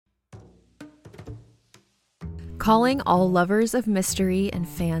Calling all lovers of mystery and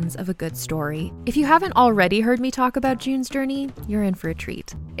fans of a good story. If you haven't already heard me talk about June's Journey, you're in for a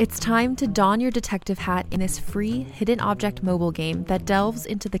treat. It's time to don your detective hat in this free hidden object mobile game that delves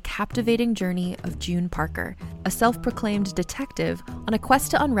into the captivating journey of June Parker, a self-proclaimed detective on a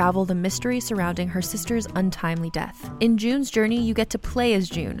quest to unravel the mystery surrounding her sister's untimely death. In June's Journey, you get to play as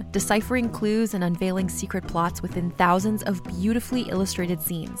June, deciphering clues and unveiling secret plots within thousands of beautifully illustrated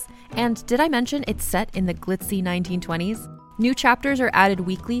scenes. And did I mention it's set in the glitzy 1920s? New chapters are added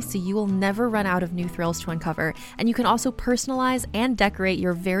weekly, so you will never run out of new thrills to uncover, and you can also personalize and decorate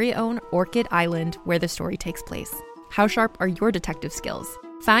your very own Orchid Island where the story takes place. How sharp are your detective skills?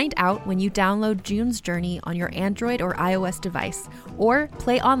 Find out when you download June's Journey on your Android or iOS device, or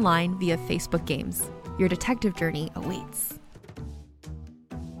play online via Facebook Games. Your detective journey awaits.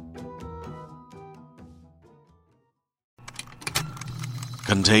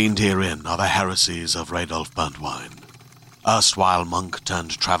 Contained herein are the heresies of Radolf Burntwine, erstwhile monk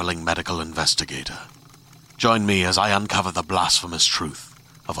turned traveling medical investigator. Join me as I uncover the blasphemous truth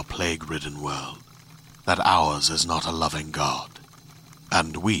of a plague-ridden world, that ours is not a loving God,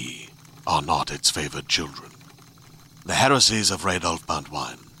 and we are not its favored children. The heresies of Radolf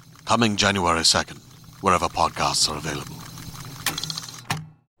Burntwine, coming January 2nd, wherever podcasts are available.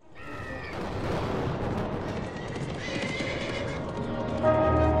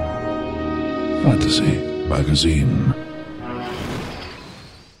 Fantasy Magazine.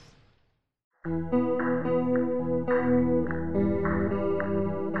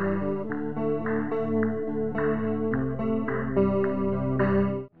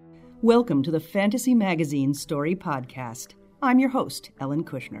 Welcome to the Fantasy Magazine Story Podcast. I'm your host, Ellen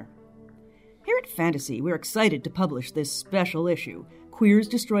Kushner. Here at Fantasy, we're excited to publish this special issue, Queers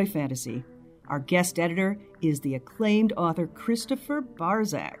Destroy Fantasy. Our guest editor is the acclaimed author Christopher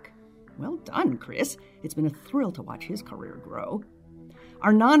Barzak. Well done, Chris. It's been a thrill to watch his career grow.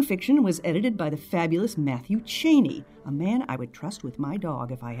 Our nonfiction was edited by the fabulous Matthew Cheney, a man I would trust with my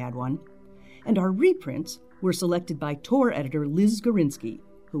dog if I had one. And our reprints were selected by tour editor Liz Gorinsky,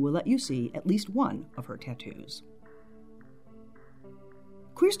 who will let you see at least one of her tattoos.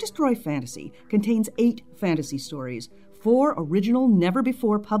 Queers Destroy Fantasy contains 8 fantasy stories, 4 original,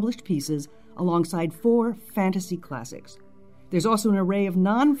 never-before-published pieces, alongside 4 fantasy classics. There's also an array of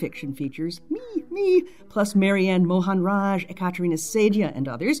non-fiction features, me, plus Marianne Mohanraj, Catherynne Sadia, and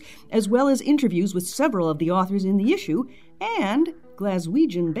others, as well as interviews with several of the authors in the issue, and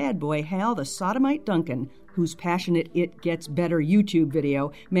Glaswegian bad boy Hal the Sodomite Duncan, whose passionate It Gets Better YouTube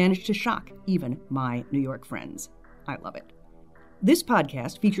video managed to shock even my New York friends. I love it. This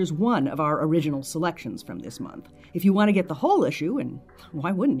podcast features one of our original selections from this month. If you want to get the whole issue, and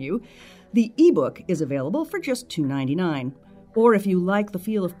why wouldn't you, the ebook is available for just $2.99. Or if you like the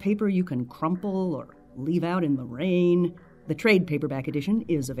feel of paper you can crumple or leave out in the rain, the trade paperback edition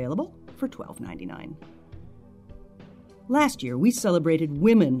is available for $12.99. Last year, we celebrated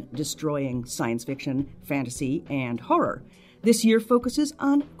women destroying science fiction, fantasy, and horror. This year focuses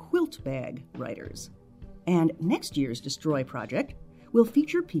on quilt bag writers. And next year's Destroy project will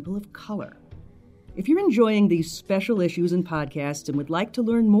feature people of color. If you're enjoying these special issues and podcasts and would like to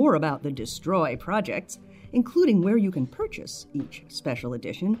learn more about the Destroy projects, including where you can purchase each special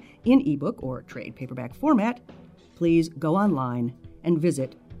edition in ebook or trade paperback format, please go online and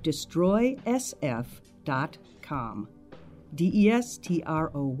visit destroysf.com.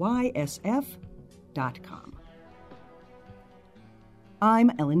 DESTROYSF.com.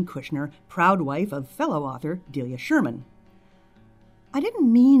 I'm Ellen Kushner, proud wife of fellow author Delia Sherman. I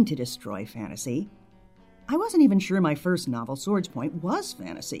didn't mean to destroy fantasy. I wasn't even sure my first novel, Swords Point, was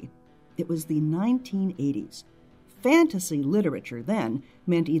fantasy. It was the 1980s. Fantasy literature then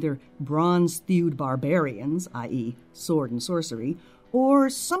meant either bronze-thewed barbarians, i.e. sword and sorcery, or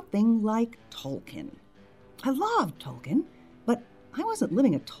something like Tolkien. I loved Tolkien, but I wasn't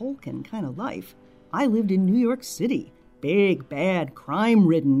living a Tolkien kind of life. I lived in New York City, big, bad,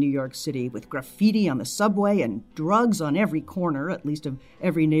 crime-ridden New York City, with graffiti on the subway and drugs on every corner, at least of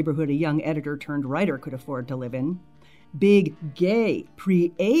every neighborhood a young editor-turned-writer could afford to live in. Big, gay,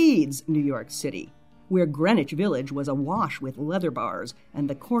 pre-AIDS New York City, where Greenwich Village was awash with leather bars and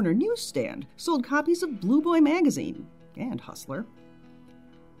the corner newsstand sold copies of Blue Boy magazine and Hustler.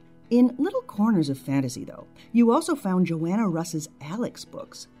 In little corners of fantasy, though, you also found Joanna Russ's Alex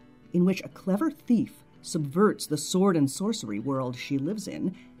books, in which a clever thief subverts the sword and sorcery world she lives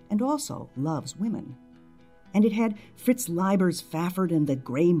in and also loves women. And it had Fritz Leiber's Fafford and the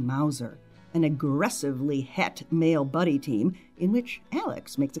Grey Mouser, an aggressively het male buddy team in which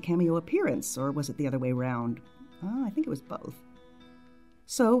Alex makes a cameo appearance, or was it the other way round? I think it was both.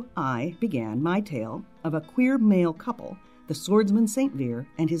 So I began my tale of a queer male couple, the swordsman St. Veer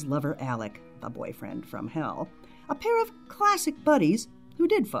and his lover Alec, the boyfriend from hell, a pair of classic buddies who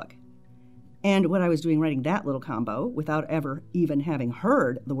did fuck. And what I was doing writing that little combo, without ever even having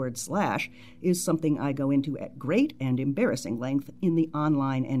heard the word slash, is something I go into at great and embarrassing length in the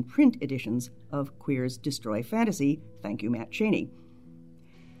online and print editions of Queers Destroy Fantasy. Thank you, Matt Cheney.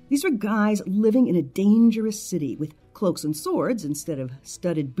 These were guys living in a dangerous city with cloaks and swords instead of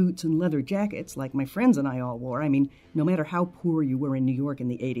studded boots and leather jackets like my friends and I all wore. I mean, no matter how poor you were in New York in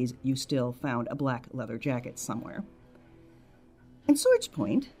the 80s, you still found a black leather jacket somewhere. And Swords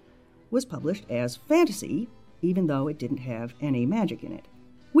Point was published as fantasy, even though it didn't have any magic in it,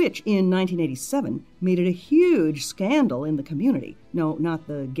 which in 1987 made it a huge scandal in the community. No, not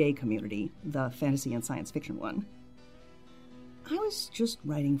the gay community, the fantasy and science fiction one. I was just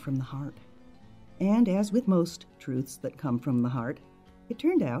writing from the heart. And as with most truths that come from the heart, it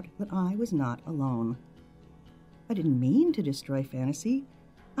turned out that I was not alone. I didn't mean to destroy fantasy.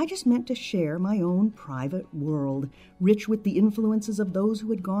 I just meant to share my own private world, rich with the influences of those who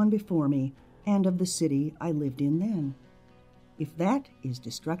had gone before me and of the city I lived in then. If that is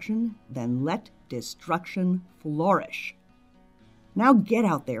destruction, then let destruction flourish. Now get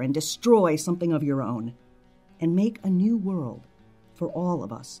out there and destroy something of your own, and make a new world for all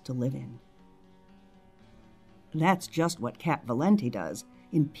of us to live in. That's just what Cat Valente does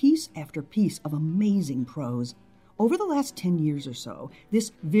in piece after piece of amazing prose. Over the last 10 years or so,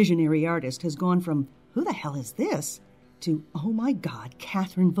 this visionary artist has gone from, who the hell is this, to, oh my God,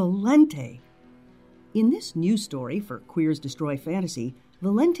 Catherynne Valente. In this new story for Queers Destroy Fantasy,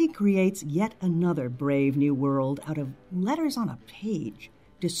 Valente creates yet another brave new world out of letters on a page,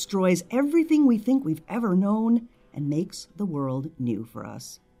 destroys everything we think we've ever known, and makes the world new for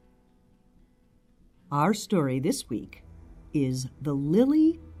us. Our story this week is The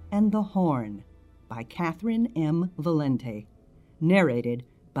Lily and the Horn by Catherynne M. Valente, narrated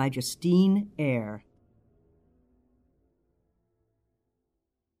by Justine Eyre.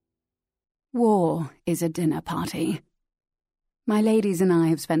 War is a dinner party. My ladies and I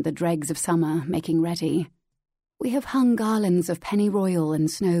have spent the dregs of summer making ready. We have hung garlands of pennyroyal and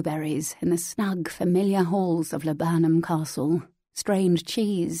snowberries in the snug, familiar halls of Laburnum Castle, strained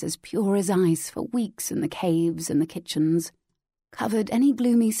cheese as pure as ice for weeks in the caves and the kitchens, covered any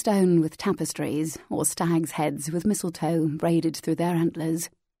gloomy stone with tapestries or stags' heads with mistletoe braided through their antlers.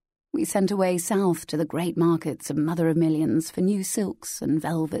 We sent away south to the great markets of Mother of Millions for new silks and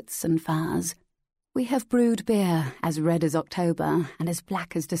velvets and furs. We have brewed beer as red as October and as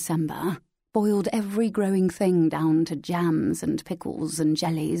black as December, boiled every growing thing down to jams and pickles and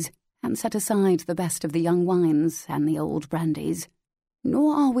jellies, and set aside the best of the young wines and the old brandies.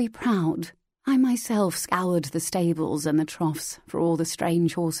 Nor are we proud. I myself scoured the stables and the troughs for all the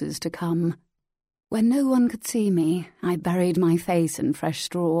strange horses to come. When no one could see me, I buried my face in fresh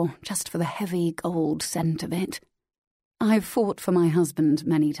straw just for the heavy gold scent of it. I've fought for my husband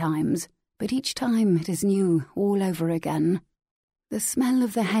many times, but each time it is new all over again. The smell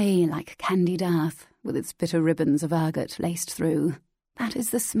of the hay like candied earth, with its bitter ribbons of ergot laced through, that is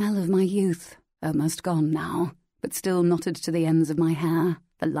the smell of my youth, almost gone now, but still knotted to the ends of my hair,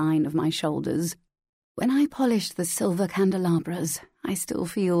 the line of my shoulders. When I polished the silver candelabras, I still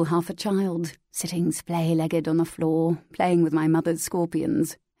feel half a child, sitting splay-legged on the floor, playing with my mother's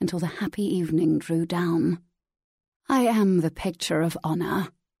scorpions, until the happy evening drew down. I am the picture of honour.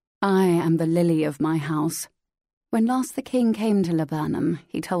 I am the lily of my house. When last the king came to Laburnum,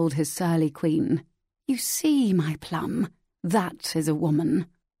 he told his surly queen, "You see, my plum, that is a woman.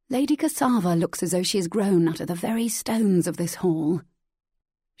 Lady Cassava looks as though she has grown out of the very stones of this hall."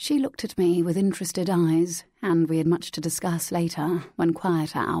 She looked at me with interested eyes, and we had much to discuss later when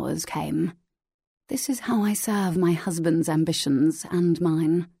quieter hours came. This is how I serve my husband's ambitions and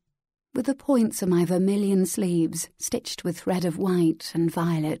mine. With the points of my vermilion sleeves stitched with thread of white and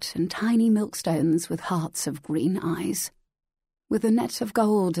violet and tiny milkstones with hearts of green eyes. With a net of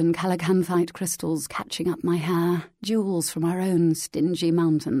gold and calacanthite crystals catching up my hair, jewels from our own stingy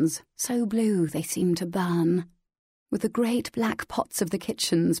mountains, so blue they seem to burn. With the great black pots of the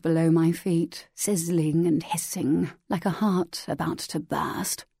kitchens below my feet, sizzling and hissing like a heart about to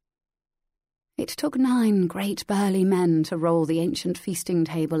burst. It took 9 great burly men to roll the ancient feasting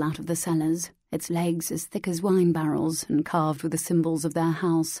table out of the cellars, its legs as thick as wine barrels and carved with the symbols of their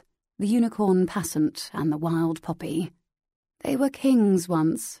house, the unicorn passant and the wild poppy. They were kings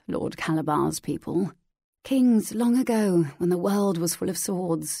once, Lord Calabar's people. Kings long ago, when the world was full of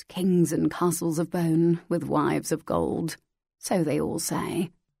swords, kings and castles of bone, with wives of gold. So they all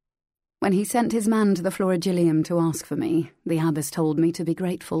say. When he sent his man to the Florigillium to ask for me, the abbess told me to be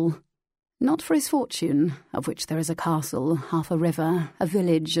grateful. Not for his fortune, of which there is a castle, half a river, a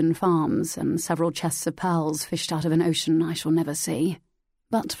village and farms, and several chests of pearls fished out of an ocean I shall never see,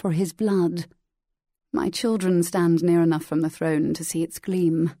 but for his blood. My children stand near enough from the throne to see its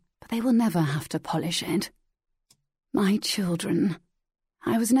gleam, but they will never have to polish it. My children.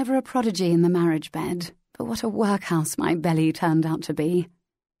 I was never a prodigy in the marriage bed, but what a workhouse my belly turned out to be.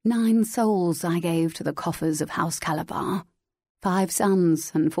 9 souls I gave to the coffers of House Calabar. 5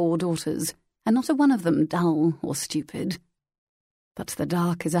 sons and 4 daughters, and not a one of them dull or stupid. But the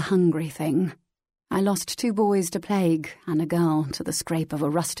dark is a hungry thing. I lost 2 boys to plague and a girl to the scrape of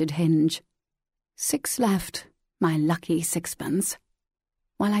a rusted hinge. 6 left, my lucky 6pence.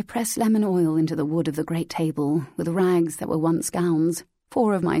 While I press lemon oil into the wood of the great table with rags that were once gowns,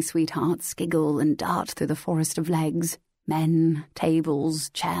 4 of my sweethearts giggle and dart through the forest of legs, men,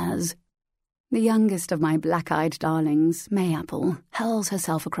 tables, chairs. The youngest of my black-eyed darlings, Mayapple, hurls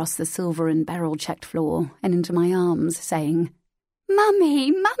herself across the silver and beryl-checked floor and into my arms, saying,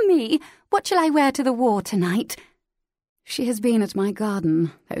 "Mummy, Mummy, what shall I wear to the war tonight?" She has been at my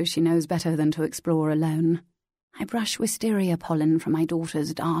garden, though she knows better than to explore alone. I brush wisteria pollen from my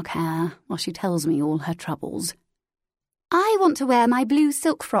daughter's dark hair while she tells me all her troubles. "I want to wear my blue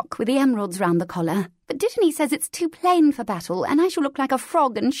silk frock with the emeralds round the collar, but Dittany says it's too plain for battle and I shall look like a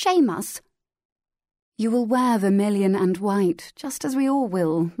frog and shame us." "You will wear vermilion and white, just as we all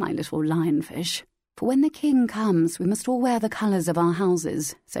will, my little lionfish. For when the king comes, we must all wear the colours of our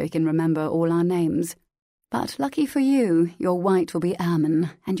houses, so he can remember all our names. But lucky for you, your white will be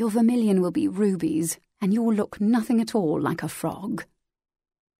ermine, and your vermilion will be rubies, and you will look nothing at all like a frog."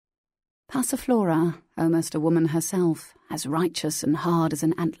 Passiflora, almost a woman herself, as righteous and hard as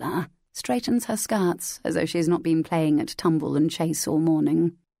an antler, straightens her skirts as though she has not been playing at tumble and chase all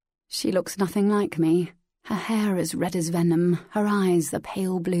morning. She looks nothing like me. Her hair is red as venom, her eyes the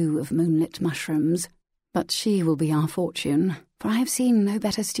pale blue of moonlit mushrooms. But she will be our fortune, for I have seen no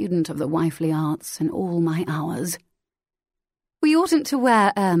better student of the wifely arts in all my hours. "We oughtn't to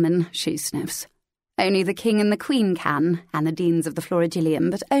wear ermine," she sniffs. "Only the king and the queen can, and the deans of the Florigillium,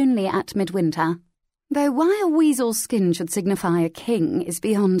 but only at midwinter. Though why a weasel's skin should signify a king is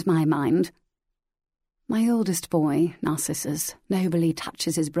beyond my mind." My oldest boy, Narcissus, nobly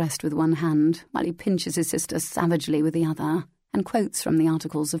touches his breast with one hand, while he pinches his sister savagely with the other, and quotes from the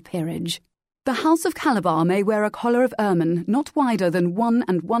Articles of Peerage. "The House of Calabar may wear a collar of ermine not wider than 1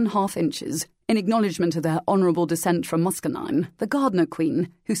 1/2 inches, in acknowledgment of their honourable descent from Muscanine, the gardener queen,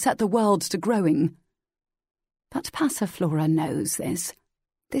 who set the world to growing." But Passiflora knows this.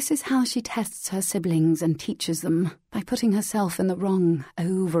 This is how she tests her siblings and teaches them, by putting herself in the wrong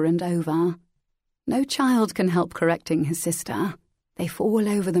over and over. No child can help correcting his sister. They fall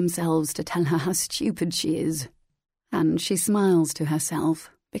over themselves to tell her how stupid she is. And she smiles to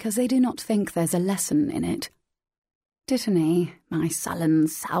herself, because they do not think there's a lesson in it. Dittany, my sullen,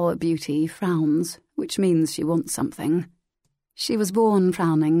 sour beauty, frowns, which means she wants something. She was born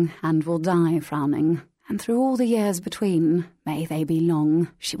frowning and will die frowning, and through all the years between, may they be long,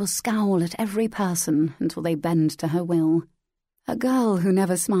 she will scowl at every person until they bend to her will. A girl who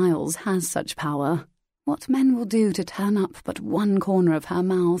never smiles has such power. What men will do to turn up but one corner of her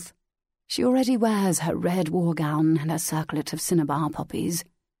mouth? She already wears her red war gown and her circlet of cinnabar poppies.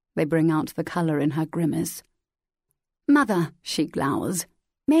 They bring out the colour in her grimace. "Mother," she glowers,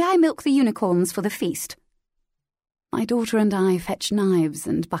 "may I milk the unicorns for the feast?" My daughter and I fetch knives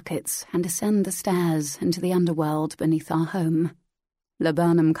and buckets and descend the stairs into the underworld beneath our home.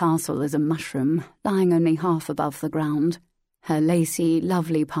 Laburnum Castle is a mushroom, lying only half above the ground. Her lacy,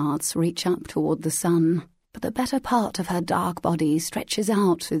 lovely parts reach up toward the sun, but the better part of her dark body stretches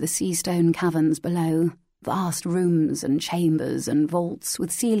out through the sea-stone caverns below, vast rooms and chambers and vaults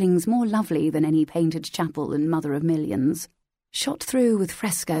with ceilings more lovely than any painted chapel in Mother of Millions, shot through with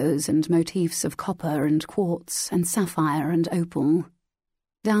frescoes and motifs of copper and quartz and sapphire and opal.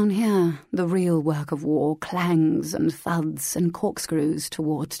 Down here, the real work of war clangs and thuds and corkscrews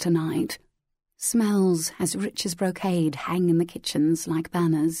toward tonight. Smells as rich as brocade hang in the kitchens like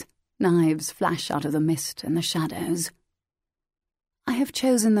banners. Knives flash out of the mist and the shadows. I have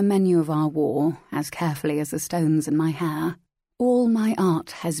chosen the menu of our war as carefully as the stones in my hair. All my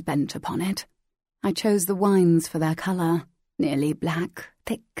art has bent upon it. I chose the wines for their colour, nearly black,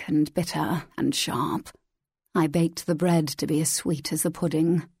 thick and bitter and sharp. I baked the bread to be as sweet as the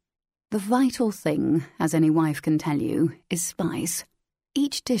pudding. The vital thing, as any wife can tell you, is spice.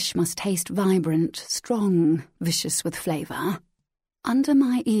 Each dish must taste vibrant, strong, vicious with flavour. Under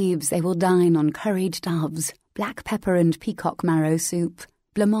my eaves they will dine on curried doves, black pepper and peacock marrow soup,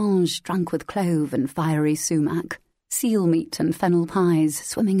 blancmange drunk with clove and fiery sumac, seal meat and fennel pies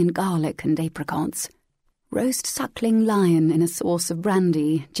swimming in garlic and apricots, roast suckling lion in a sauce of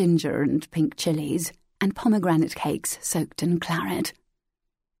brandy, ginger and pink chilies, and pomegranate cakes soaked in claret.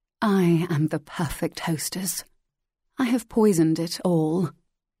 I am the perfect hostess. I have poisoned it all.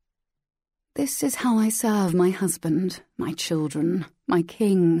 This is how I serve my husband, my children, my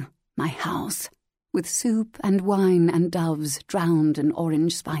king, my house, with soup and wine and doves drowned in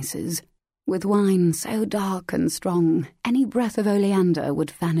orange spices, with wine so dark and strong any breath of oleander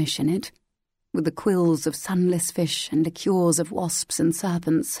would vanish in it, with the quills of sunless fish and liqueurs of wasps and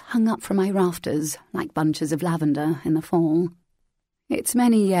serpents hung up from my rafters like bunches of lavender in the fall. It's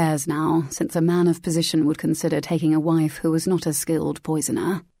many years now since a man of position would consider taking a wife who was not a skilled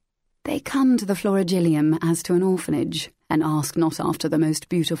poisoner. They come to the Florigillium as to an orphanage, and ask not after the most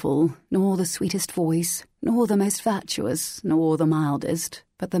beautiful, nor the sweetest voice, nor the most virtuous, nor the mildest,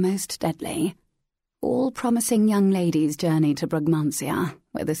 but the most deadly. All promising young ladies journey to Brugmansia,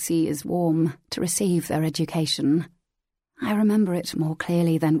 where the sea is warm, to receive their education. I remember it more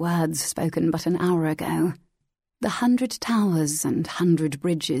clearly than words spoken but an hour ago. The 100 towers and 100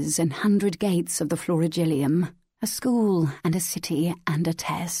 bridges and 100 gates of the Florigillium, a school and a city and a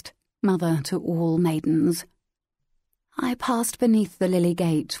test, mother to all maidens. I passed beneath the lily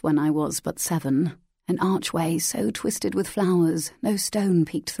gate when I was but 7, an archway so twisted with flowers no stone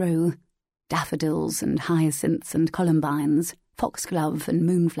peeked through, daffodils and hyacinths and columbines, foxglove and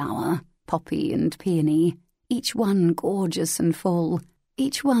moonflower, poppy and peony, each one gorgeous and full,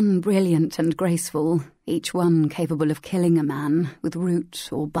 each one brilliant and graceful, each one capable of killing a man with root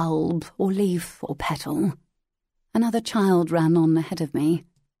or bulb or leaf or petal. Another child ran on ahead of me.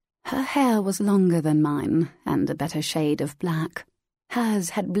 Her hair was longer than mine, and a better shade of black. Hers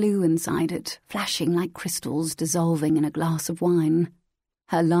had blue inside it, flashing like crystals dissolving in a glass of wine.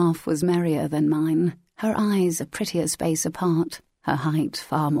 Her laugh was merrier than mine, her eyes a prettier space apart, her height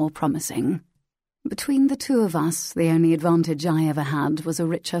far more promising. Between the two of us, the only advantage I ever had was a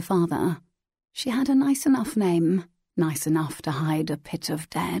richer father. She had a nice enough name, nice enough to hide a pit of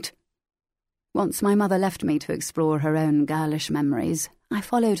debt. Once my mother left me to explore her own girlish memories, I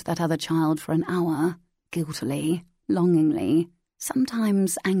followed that other child for an hour, guiltily, longingly,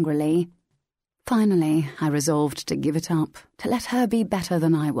 sometimes angrily. Finally, I resolved to give it up, to let her be better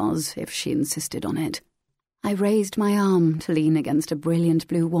than I was, if she insisted on it. I raised my arm to lean against a brilliant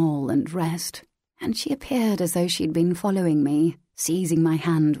blue wall and rest, and she appeared as though she'd been following me, seizing my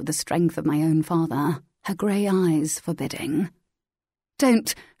hand with the strength of my own father, her grey eyes forbidding.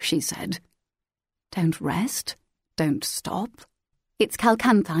 "Don't," she said. "Don't rest? Don't stop? It's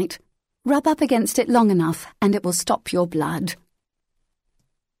calcanthite. Rub up against it long enough, and it will stop your blood."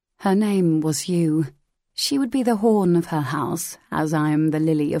 Her name was Yew. She would be the horn of her house, as I am the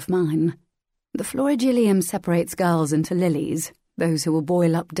lily of mine. The Florigillium separates girls into lilies, those who will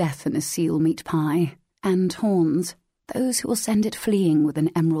boil up death in a seal meat pie, and horns, those who will send it fleeing with an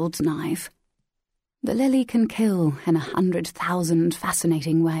emerald knife. The lily can kill in 100,000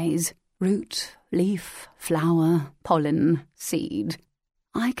 fascinating ways. Root, leaf, flower, pollen, seed.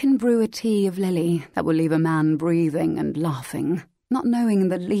 I can brew a tea of lily that will leave a man breathing and laughing, not knowing in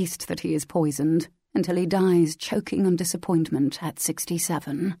the least that he is poisoned, until he dies choking on disappointment at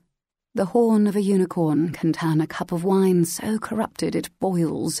 67. The horn of a unicorn can turn a cup of wine so corrupted it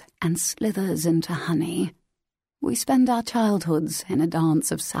boils and slithers into honey. We spend our childhoods in a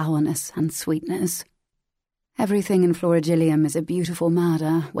dance of sourness and sweetness. Everything in Florigillium is a beautiful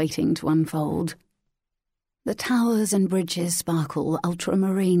murder waiting to unfold. The towers and bridges sparkle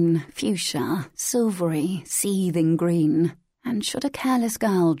ultramarine, fuchsia, silvery, seething green, and should a careless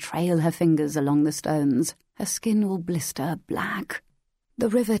girl trail her fingers along the stones, her skin will blister black. The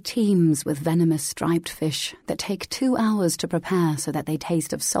river teems with venomous striped fish that take 2 hours to prepare so that they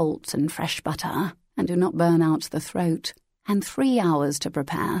taste of salt and fresh butter and do not burn out the throat, and 3 hours to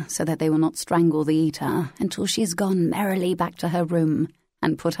prepare so that they will not strangle the eater until she's gone merrily back to her room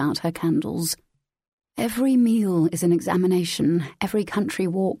and put out her candles. Every meal is an examination, every country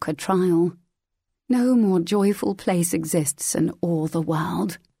walk a trial. No more joyful place exists in all the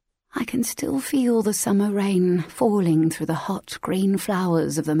world. I can still feel the summer rain falling through the hot green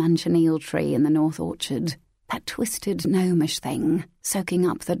flowers of the manchineel tree in the north orchard, that twisted gnomish thing, soaking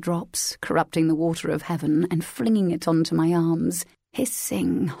up the drops, corrupting the water of heaven and flinging it onto my arms,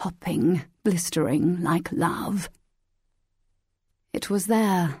 hissing, hopping, blistering like love. It was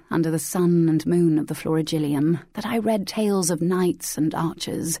there, under the sun and moon of the Florigillium, that I read tales of knights and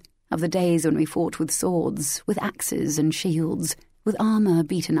archers, of the days when we fought with swords, with axes and shields, with armour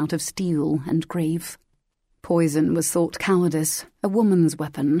beaten out of steel and grief. Poison was thought cowardice, a woman's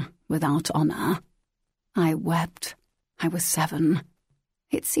weapon, without honour. I wept. I was 7.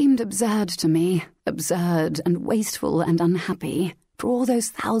 It seemed absurd to me, absurd and wasteful and unhappy, for all those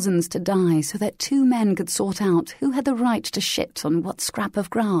thousands to die so that 2 men could sort out who had the right to shit on what scrap of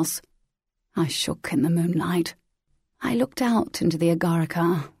grass. I shook in the moonlight. I looked out into the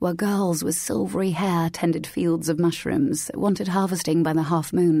agarica, where girls with silvery hair tended fields of mushrooms that wanted harvesting by the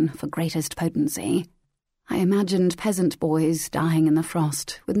half-moon for greatest potency. I imagined peasant boys dying in the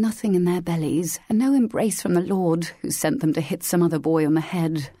frost, with nothing in their bellies, and no embrace from the Lord, who sent them to hit some other boy on the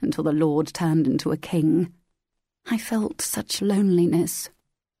head until the Lord turned into a king. I felt such loneliness,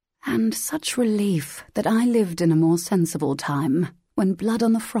 and such relief that I lived in a more sensible time, when blood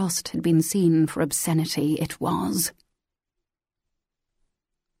on the frost had been seen for obscenity it was.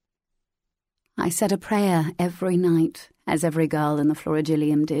 I said a prayer every night, as every girl in the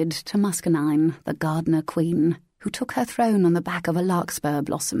Florigillium did, to Muscadine, the gardener queen, who took her throne on the back of a larkspur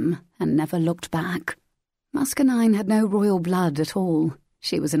blossom and never looked back. Muscadine had no royal blood at all.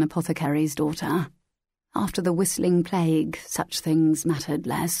 She was an apothecary's daughter. After the whistling plague, such things mattered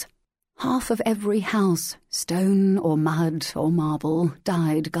less. Half of every house, stone or mud or marble,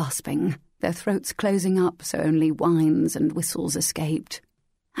 died gasping, their throats closing up so only whines and whistles escaped.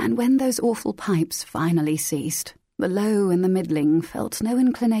 And when those awful pipes finally ceased, the low and the middling felt no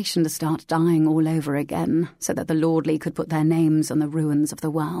inclination to start dying all over again so that the lordly could put their names on the ruins of the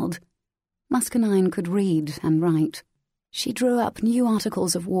world. Muscadine could read and write. She drew up new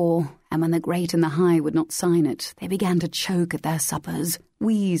articles of war, and when the great and the high would not sign it, they began to choke at their suppers,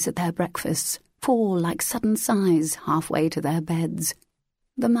 wheeze at their breakfasts, fall like sudden sighs halfway to their beds.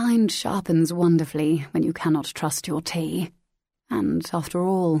 The mind sharpens wonderfully when you cannot trust your tea. And, after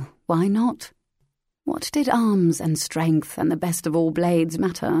all, why not? What did arms and strength and the best of all blades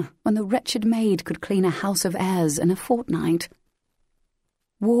matter when the wretched maid could clean a house of airs in a fortnight?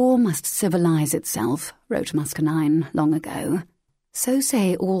 War must civilize itself, wrote Muscadine long ago. So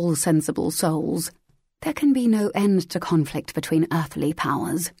say all sensible souls. There can be no end to conflict between earthly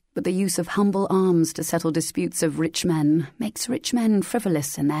powers, but the use of humble arms to settle disputes of rich men makes rich men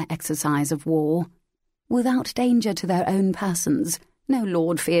frivolous in their exercise of war. Without danger to their own persons, no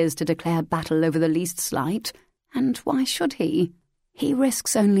lord fears to declare battle over the least slight, and why should he? He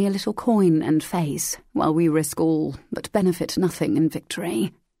risks only a little coin and face, while we risk all, but benefit nothing in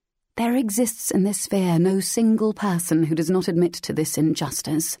victory. There exists in this sphere no single person who does not admit to this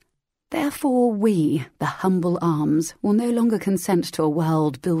injustice. Therefore we, the humble arms, will no longer consent to a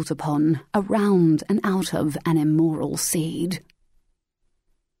world built upon, around and out of an immoral seed.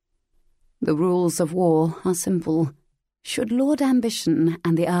 The rules of war are simple. Should Lord Ambition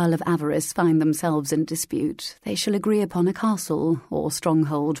and the Earl of Avarice find themselves in dispute, they shall agree upon a castle or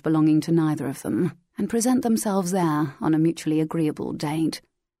stronghold belonging to neither of them, and present themselves there on a mutually agreeable date.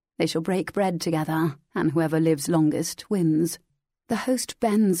 They shall break bread together, and whoever lives longest wins. The host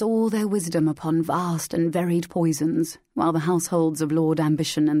bends all their wisdom upon vast and varied poisons, while the households of Lord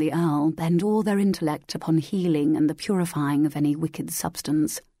Ambition and the Earl bend all their intellect upon healing and the purifying of any wicked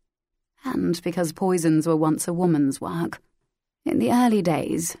substance. And because poisons were once a woman's work. In the early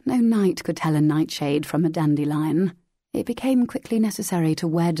days, no knight could tell a nightshade from a dandelion. It became quickly necessary to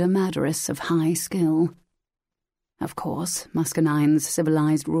wed a murderess of high skill. Of course, Muscadine's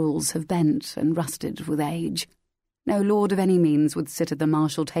civilized rules have bent and rusted with age. No lord of any means would sit at the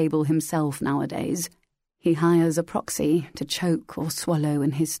martial table himself nowadays. He hires a proxy to choke or swallow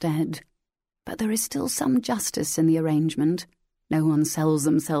in his stead. But there is still some justice in the arrangement. No one sells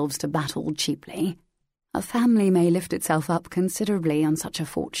themselves to battle cheaply. A family may lift itself up considerably on such a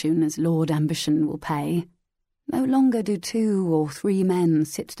fortune as Lord Ambition will pay. No longer do 2 or 3 men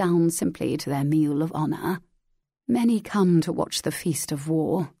sit down simply to their meal of honour. Many come to watch the feast of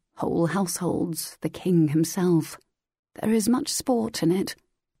war, whole households, the king himself. There is much sport in it.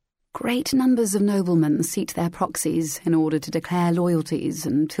 Great numbers of noblemen seat their proxies in order to declare loyalties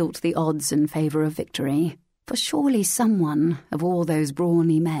and tilt the odds in favour of victory. For surely someone, of all those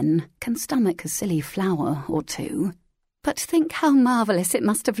brawny men, can stomach a silly flower or 2. But think how marvellous it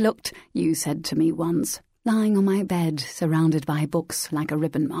must have looked, you said to me once, lying on my bed, surrounded by books like a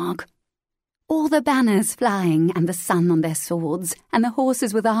ribbon mark. All the banners flying, and the sun on their swords, and the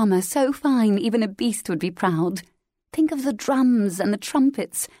horses with armour so fine even a beast would be proud. Think of the drums and the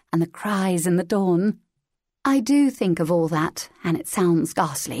trumpets, and the cries in the dawn. I do think of all that, and it sounds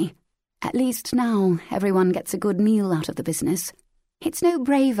ghastly. At least now everyone gets a good meal out of the business. It's no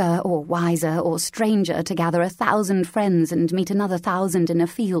braver or wiser or stranger to gather 1,000 friends and meet another 1,000 in a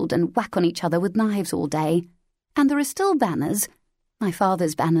field and whack on each other with knives all day. And there are still banners. My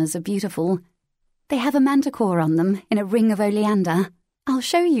father's banners are beautiful. They have a manticore on them in a ring of oleander. I'll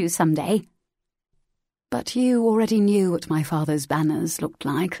show you someday." But you already knew what my father's banners looked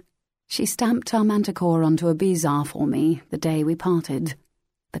like. She stamped our manticore onto a bizarre for me the day we parted.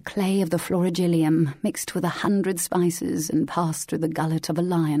 The clay of the florigillium mixed with 100 spices and passed through the gullet of a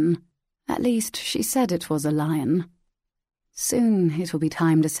lion. At least she said it was a lion. Soon it will be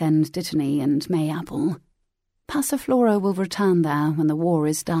time to send Dittany and Mayapple. Passiflora will return there when the war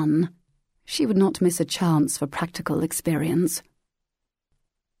is done. She would not miss a chance for practical experience.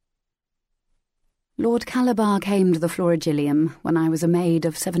 Lord Calabar came to the Florigillium when I was a maid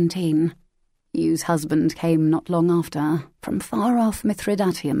of 17. Yu's husband came not long after, from far-off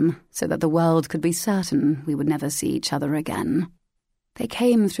Mithridatium, so that the world could be certain we would never see each other again. They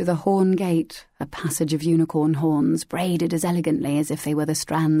came through the Horn Gate, a passage of unicorn horns braided as elegantly as if they were the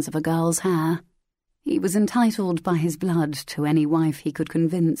strands of a girl's hair. He was entitled by his blood to any wife he could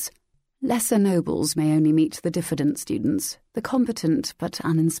convince. Lesser nobles may only meet the diffident students, the competent but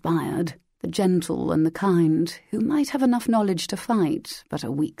uninspired, the gentle and the kind, who might have enough knowledge to fight, but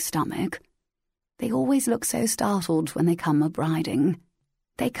a weak stomach. They always look so startled when they come a-briding.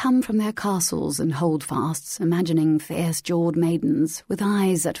 They come from their castles and holdfasts, imagining fierce-jawed maidens with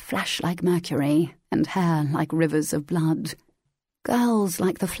eyes that flash like mercury and hair like rivers of blood. Girls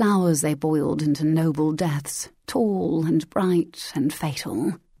like the flowers they boiled into noble deaths, tall and bright and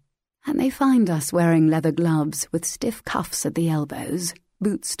fatal. And they find us wearing leather gloves with stiff cuffs at the elbows,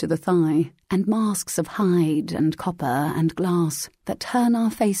 boots to the thigh, and masks of hide and copper and glass that turn our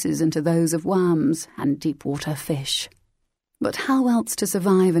faces into those of worms and deep-water fish. But how else to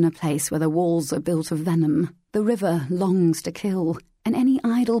survive in a place where the walls are built of venom, the river longs to kill, and any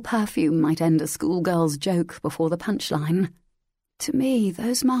idle perfume might end a schoolgirl's joke before the punchline? To me,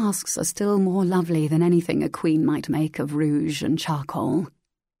 those masks are still more lovely than anything a queen might make of rouge and charcoal.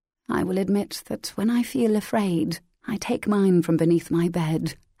 I will admit that when I feel afraid, I take mine from beneath my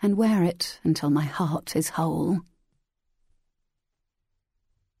bed and wear it until my heart is whole.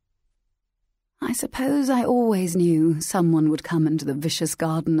 I suppose I always knew someone would come into the vicious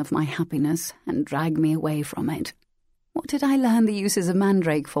garden of my happiness and drag me away from it. What did I learn the uses of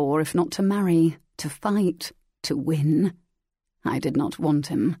mandrake for if not to marry, to fight, to win? I did not want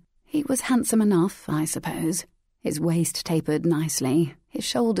him. He was handsome enough, I suppose. His waist tapered nicely, his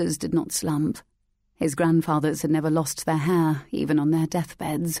shoulders did not slump. His grandfathers had never lost their hair, even on their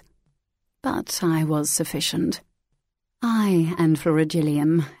deathbeds. But I was sufficient. I and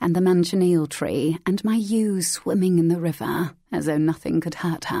Florigillium and the manchineel tree and my ewe swimming in the river, as though nothing could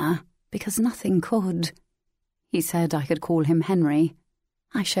hurt her, because nothing could. He said I could call him Henry.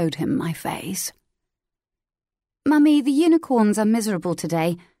 I showed him my face. "Mummy, the unicorns are miserable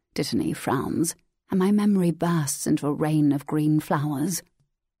today," Dittany frowns, and my memory bursts into a rain of green flowers.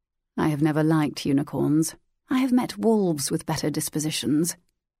 I have never liked unicorns. I have met wolves with better dispositions.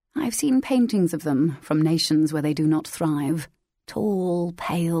 I have seen paintings of them from nations where they do not thrive. Tall,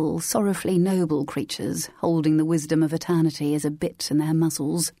 pale, sorrowfully noble creatures holding the wisdom of eternity as a bit in their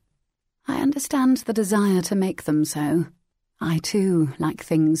muzzles. I understand the desire to make them so. I too like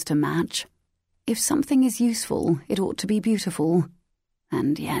things to match. If something is useful, it ought to be beautiful.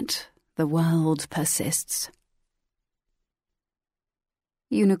 And yet, the world persists.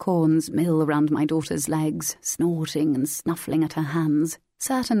 Unicorns mill around my daughter's legs, snorting and snuffling at her hands,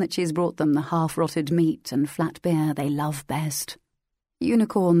 certain that she has brought them the half-rotted meat and flat beer they love best.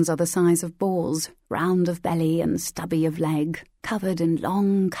 Unicorns are the size of boars, round of belly and stubby of leg, covered in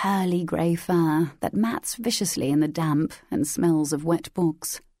long, curly grey fur that mats viciously in the damp and smells of wet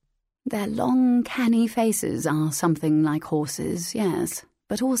books. Their long, canny faces are something like horses, yes,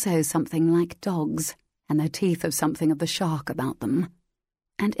 but also something like dogs, and their teeth have something of the shark about them.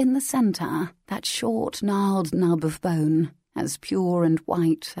 And in the centre, that short, gnarled nub of bone, as pure and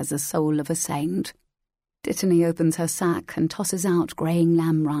white as the soul of a saint. Dittany opens her sack and tosses out greying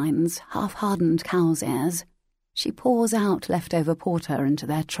lamb rinds, half-hardened cow's ears. She pours out leftover porter into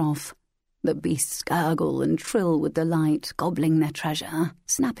their trough. The beasts gurgle and trill with delight, gobbling their treasure,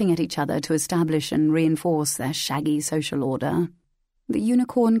 snapping at each other to establish and reinforce their shaggy social order. The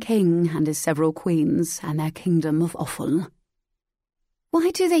unicorn king and his several queens and their kingdom of offal.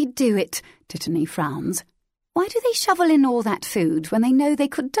 "Why do they do it?" Dittany frowns. "Why do they shovel in all that food when they know they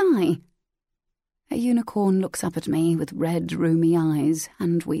could die?" A unicorn looks up at me with red, roomy eyes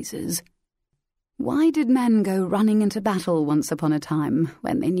and wheezes. Why did men go running into battle once upon a time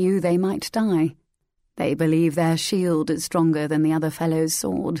when they knew they might die? They believe their shield is stronger than the other fellow's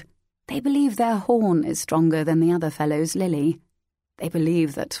sword. They believe their horn is stronger than the other fellow's lily. They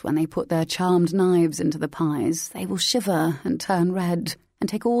believe that when they put their charmed knives into the pies, they will shiver and turn red and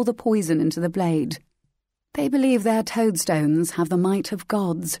take all the poison into the blade. They believe their toadstones have the might of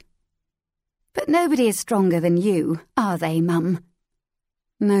gods. But nobody is stronger than you, are they, Mum?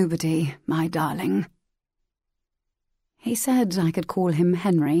 Nobody, my darling. He said I could call him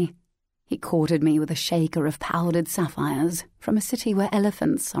Henry. He courted me with a shaker of powdered sapphires from a city where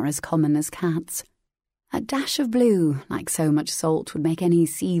elephants are as common as cats. A dash of blue, like so much salt, would make any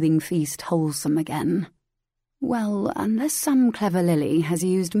seething feast wholesome again. Well, unless some clever lily has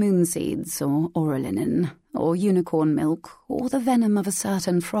used moon seeds or orolinin or unicorn milk or the venom of a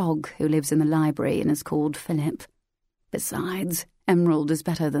certain frog who lives in the library and is called Philip. Besides, emerald is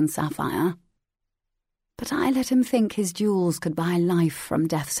better than sapphire. But I let him think his jewels could buy life from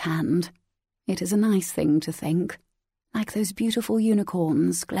death's hand. It is a nice thing to think, like those beautiful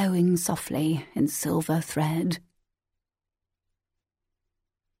unicorns glowing softly in silver thread.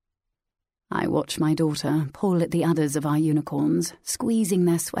 I watch my daughter pull at the udders of our unicorns, squeezing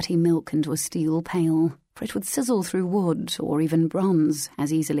their sweaty milk into a steel pail, for it would sizzle through wood or even bronze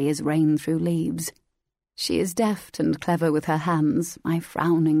as easily as rain through leaves. She is deft and clever with her hands, my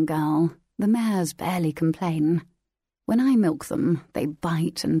frowning girl. The mares barely complain. When I milk them, they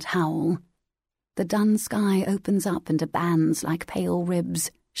bite and howl. The dun sky opens up into bands like pale ribs,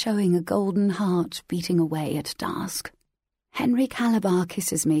 showing a golden heart beating away at dusk. Henry Calabar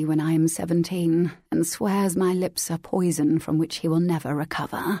kisses me when I am 17 and swears my lips are poison from which he will never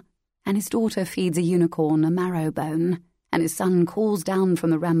recover. And his daughter feeds a unicorn a marrow bone, and his son calls down from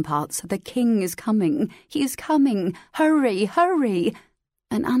the ramparts, "The king is coming! He is coming! Hurry, hurry!"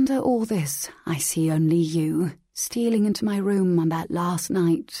 And under all this, I see only you, stealing into my room on that last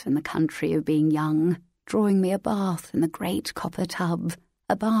night in the country of being young, drawing me a bath in the great copper tub,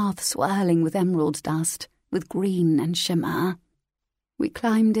 a bath swirling with emerald dust, with green and shimmer. We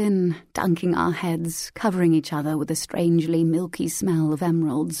climbed in, dunking our heads, covering each other with a strangely milky smell of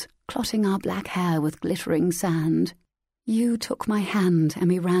emeralds, clotting our black hair with glittering sand. You took my hand and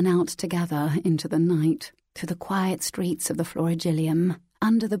we ran out together into the night, through the quiet streets of the Florigillium,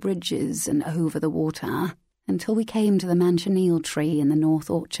 under the bridges and over the water, until we came to the manchineel tree in the north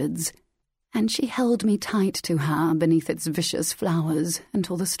orchards, and she held me tight to her beneath its vicious flowers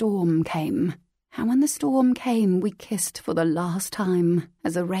until the storm came. And when the storm came, we kissed for the last time,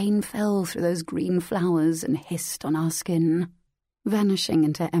 as the rain fell through those green flowers and hissed on our skin. Vanishing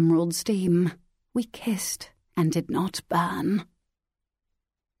into emerald steam, we kissed and did not burn.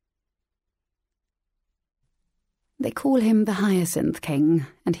 They call him the Hyacinth King,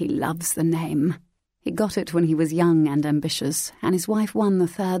 and he loves the name. He got it when he was young and ambitious, and his wife won the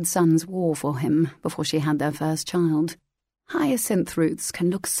Third Sons' War for him before she had their first child. Hyacinth roots can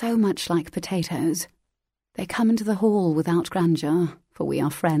look so much like potatoes. They come into the hall without grandeur, for we are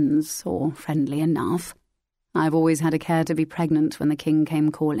friends, or friendly enough. I've always had a care to be pregnant when the king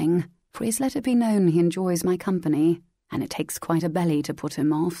came calling, for he's let it be known he enjoys my company, and it takes quite a belly to put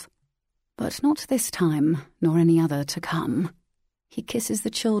him off. But not this time, nor any other to come. He kisses the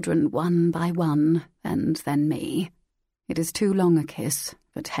children one by one, and then me. It is too long a kiss,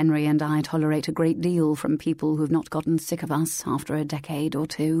 but Henry and I tolerate a great deal from people who've not gotten sick of us after a decade or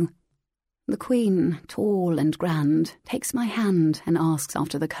two. The Queen, tall and grand, takes my hand and asks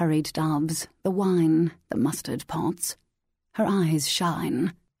after the curried doves, the wine, the mustard pots. Her eyes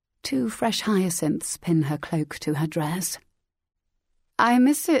shine. 2 fresh hyacinths pin her cloak to her dress. "I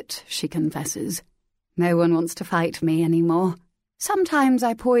miss it," she confesses. "No one wants to fight me anymore. Sometimes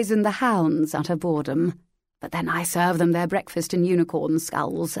I poison the hounds out of boredom, but then I serve them their breakfast in unicorn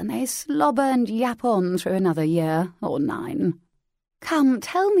skulls, and they slobber and yap on through another year or 9. Come,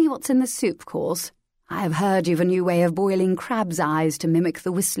 tell me what's in the soup course. I have heard you've a new way of boiling crab's eyes to mimic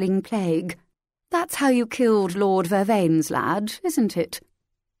the whistling plague. That's how you killed Lord Vervain's lad, isn't it?"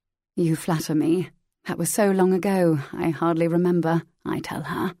 "You flatter me. That was so long ago, I hardly remember," I tell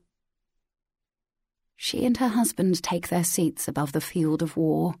her. She and her husband take their seats above the field of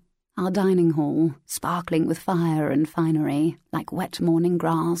war, our dining hall, sparkling with fire and finery, like wet morning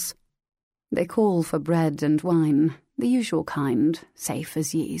grass. They call for bread and wine, the usual kind, safe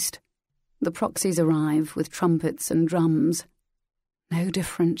as yeast. The proxies arrive with trumpets and drums. No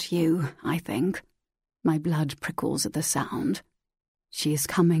different you, I think. My blood prickles at the sound. She is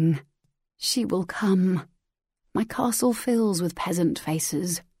coming. She will come. My castle fills with peasant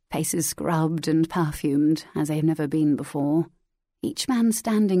faces, faces scrubbed and perfumed as they have never been before, each man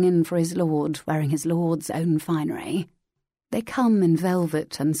standing in for his lord, wearing his lord's own finery. They come in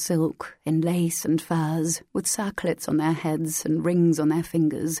velvet and silk, in lace and furs, with circlets on their heads and rings on their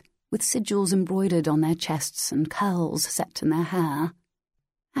fingers, with sigils embroidered on their chests and curls set in their hair.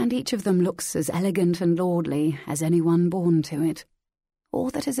 And each of them looks as elegant and lordly as anyone born to it. All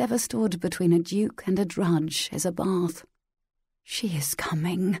that has ever stood between a duke and a drudge is a bath. She is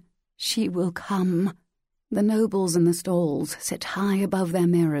coming. She will come. The nobles in the stalls sit high above their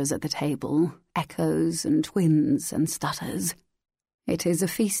mirrors at the table, echoes and twins and stutters. It is a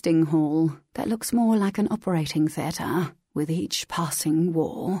feasting hall that looks more like an operating theatre with each passing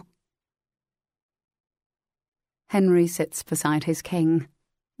war. Henry sits beside his king.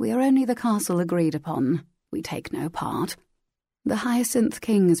 We are only the castle agreed upon. We take no part. The Hyacinth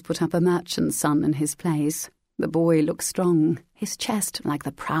King has put up a merchant's son in his place. The boy looks strong, his chest like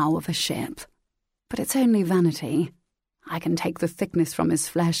the prow of a ship. But it's only vanity. I can take the thickness from his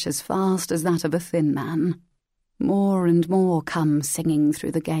flesh as fast as that of a thin man. More and more come singing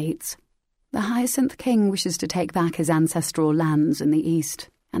through the gates. The Hyacinth King wishes to take back his ancestral lands in the east,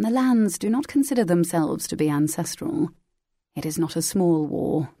 and the lands do not consider themselves to be ancestral. It is not a small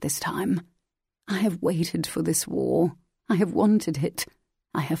war this time. I have waited for this war. I have wanted it.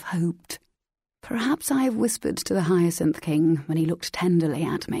 I have hoped. Perhaps I have whispered to the Hyacinth King when he looked tenderly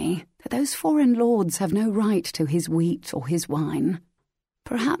at me that those foreign lords have no right to his wheat or his wine.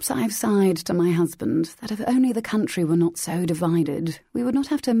 Perhaps I have sighed to my husband that if only the country were not so divided, we would not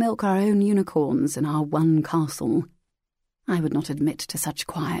have to milk our own unicorns in our one castle. I would not admit to such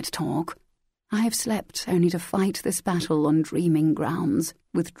quiet talk. I have slept only to fight this battle on dreaming grounds,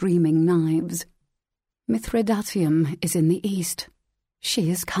 with dreaming knives. Mithridatium is in the east. She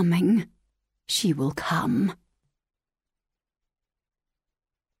is coming. She will come.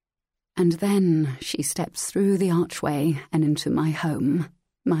 And then she steps through the archway and into my home,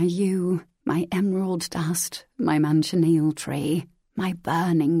 my yew, my emerald dust, my manchineel tree, my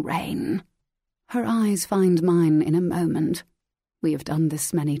burning rain. Her eyes find mine in a moment. We have done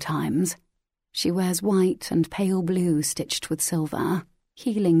this many times. She wears white and pale blue stitched with silver,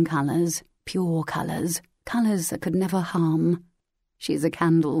 healing colours, pure colours that could never harm. She is a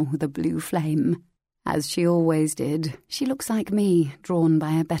candle with a blue flame. As she always did, she looks like me, drawn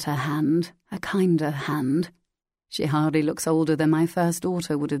by a better hand, a kinder hand. She hardly looks older than my first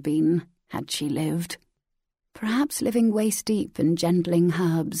daughter would have been, had she lived. Perhaps living waist-deep in gentling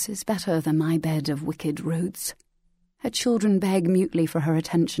herbs is better than my bed of wicked roots. Her children beg mutely for her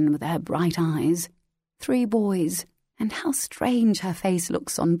attention with their bright eyes. 3 boys, and how strange her face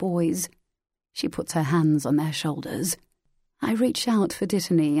looks on boys. She puts her hands on their shoulders. I reach out for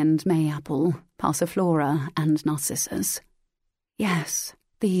Dittany and Mayapple, Passiflora and Narcissus. Yes,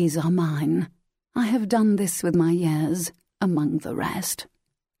 these are mine. I have done this with my years, among the rest.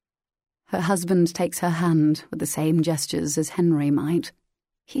 Her husband takes her hand with the same gestures as Henry might.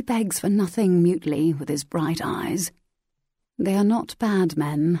 He begs for nothing mutely with his bright eyes. They are not bad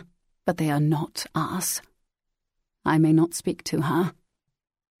men, but they are not us. I may not speak to her.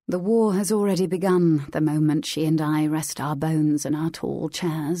 The war has already begun the moment she and I rest our bones in our tall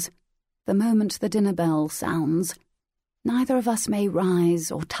chairs, the moment the dinner bell sounds. Neither of us may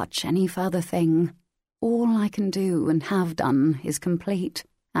rise or touch any further thing. All I can do and have done is complete,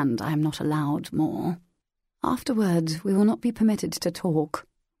 and I am not allowed more. Afterward, we will not be permitted to talk.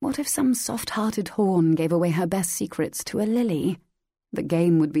 What if some soft-hearted horn gave away her best secrets to a lily? The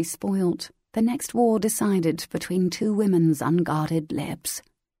game would be spoilt, the next war decided between 2 women's unguarded lips.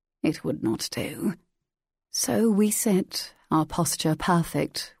 It would not do. So we sit, our posture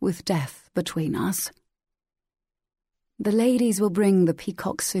perfect, with death between us. The ladies will bring the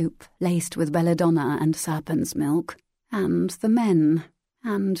peacock soup, laced with belladonna and serpent's milk, and the men,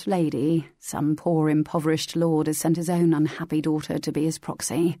 and lady, some poor impoverished lord has sent his own unhappy daughter to be his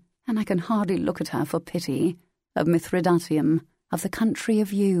proxy, and I can hardly look at her for pity, of Mithridatium, of the country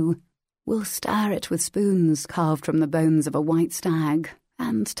of yew, will stir it with spoons carved from the bones of a white stag,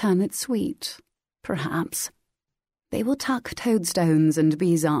 and turn it sweet, perhaps. They will tuck toadstones and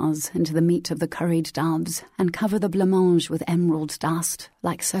bizarres into the meat of the curried doves and cover the blancmange with emerald dust,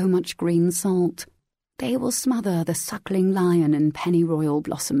 like so much green salt. They will smother the suckling lion in pennyroyal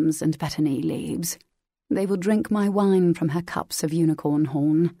blossoms and betony leaves. They will drink my wine from her cups of unicorn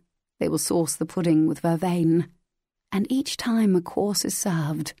horn. They will sauce the pudding with vervain. And each time a course is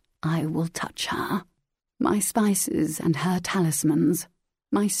served, I will touch her. My spices and her talismans.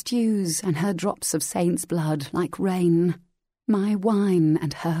 My stews and her drops of saint's blood like rain, my wine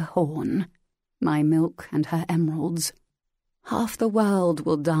and her horn, my milk and her emeralds. Half the world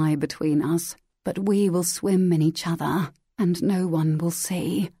will die between us, but we will swim in each other, and no one will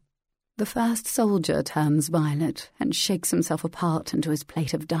see. The first soldier turns violet and shakes himself apart into his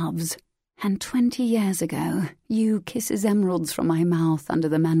plate of doves, and 20 years ago you kisses emeralds from my mouth under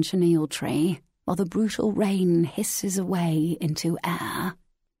the manchineel tree, while the brutal rain hisses away into air.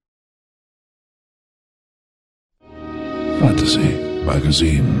 Fantasy.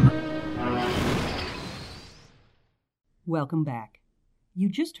 Magazine. Welcome back. You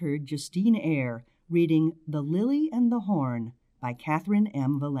just heard Justine Eyre reading The Lily and the Horn by Catherynne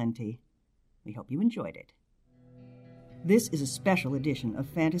M. Valente. We hope you enjoyed it. This is a special edition of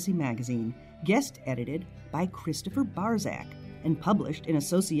Fantasy Magazine, guest-edited by Christopher Barzak and published in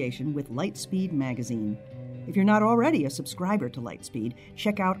association with Lightspeed Magazine. If you're not already a subscriber to Lightspeed,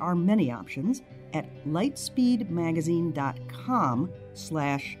 check out our many options at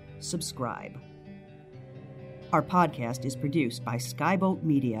lightspeedmagazine.com/subscribe. Our podcast is produced by Skyboat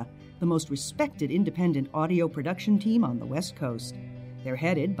Media, the most respected independent audio production team on the West Coast. They're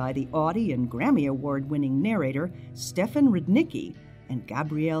headed by the Audie and Grammy Award-winning narrator Stefan Rudnicki and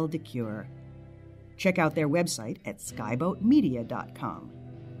Gabrielle DeCure. Check out their website at skyboatmedia.com.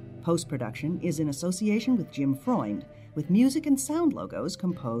 Post-production is in association with Jim Freund, with music and sound logos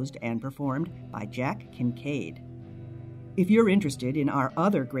composed and performed by Jack Kincaid. If you're interested in our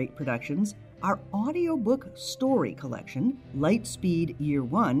other great productions, our audiobook story collection, Lightspeed Year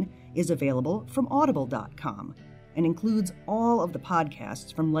 1, is available from audible.com and includes all of the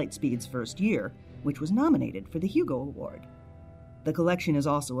podcasts from Lightspeed's first year, which was nominated for the Hugo Award. The collection is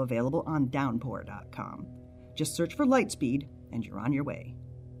also available on downpour.com. Just search for Lightspeed and you're on your way.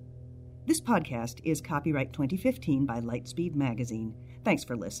 This podcast is copyright 2015 by Lightspeed Magazine. Thanks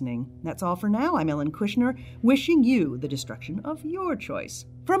for listening. That's all for now. I'm Ellen Kushner, wishing you the destruction of your choice.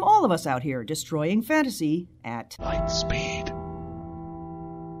 From all of us out here destroying fantasy at Lightspeed.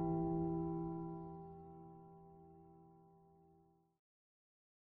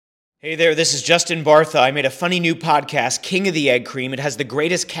 Hey there, this is Justin Bartha. I made a funny new podcast, King of the Egg Cream. It has the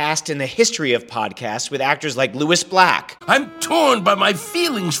greatest cast in the history of podcasts with actors like Louis Black, I'm torn by my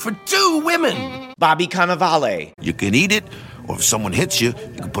feelings for two women. Bobby Cannavale, You can eat it, or if someone hits you,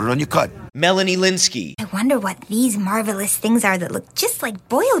 you can put it on your cut. Melanie Linsky, I wonder what these marvelous things are that look just like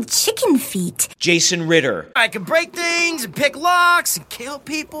boiled chicken feet. Jason Ritter, I can break things and pick locks and kill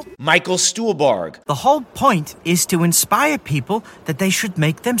people. Michael Stuhlbarg, The whole point is to inspire people that they should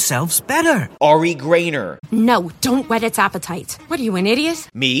make themselves better. Ari Grainer, No, don't whet its appetite. What are you, an idiot?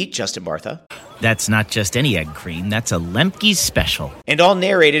 me, Justin Bartha, That's not just any egg cream, that's a Lemke's special. and all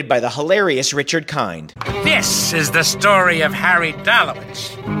narrated by the hilarious Richard Kind. This is the story of Harry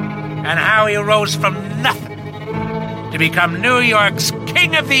Dalowitz and how he rose from nothing to become New York's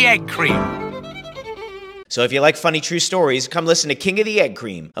King of the Egg Cream. So if you like funny true stories, come listen to King of the Egg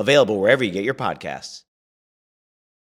Cream, available wherever you get your podcasts.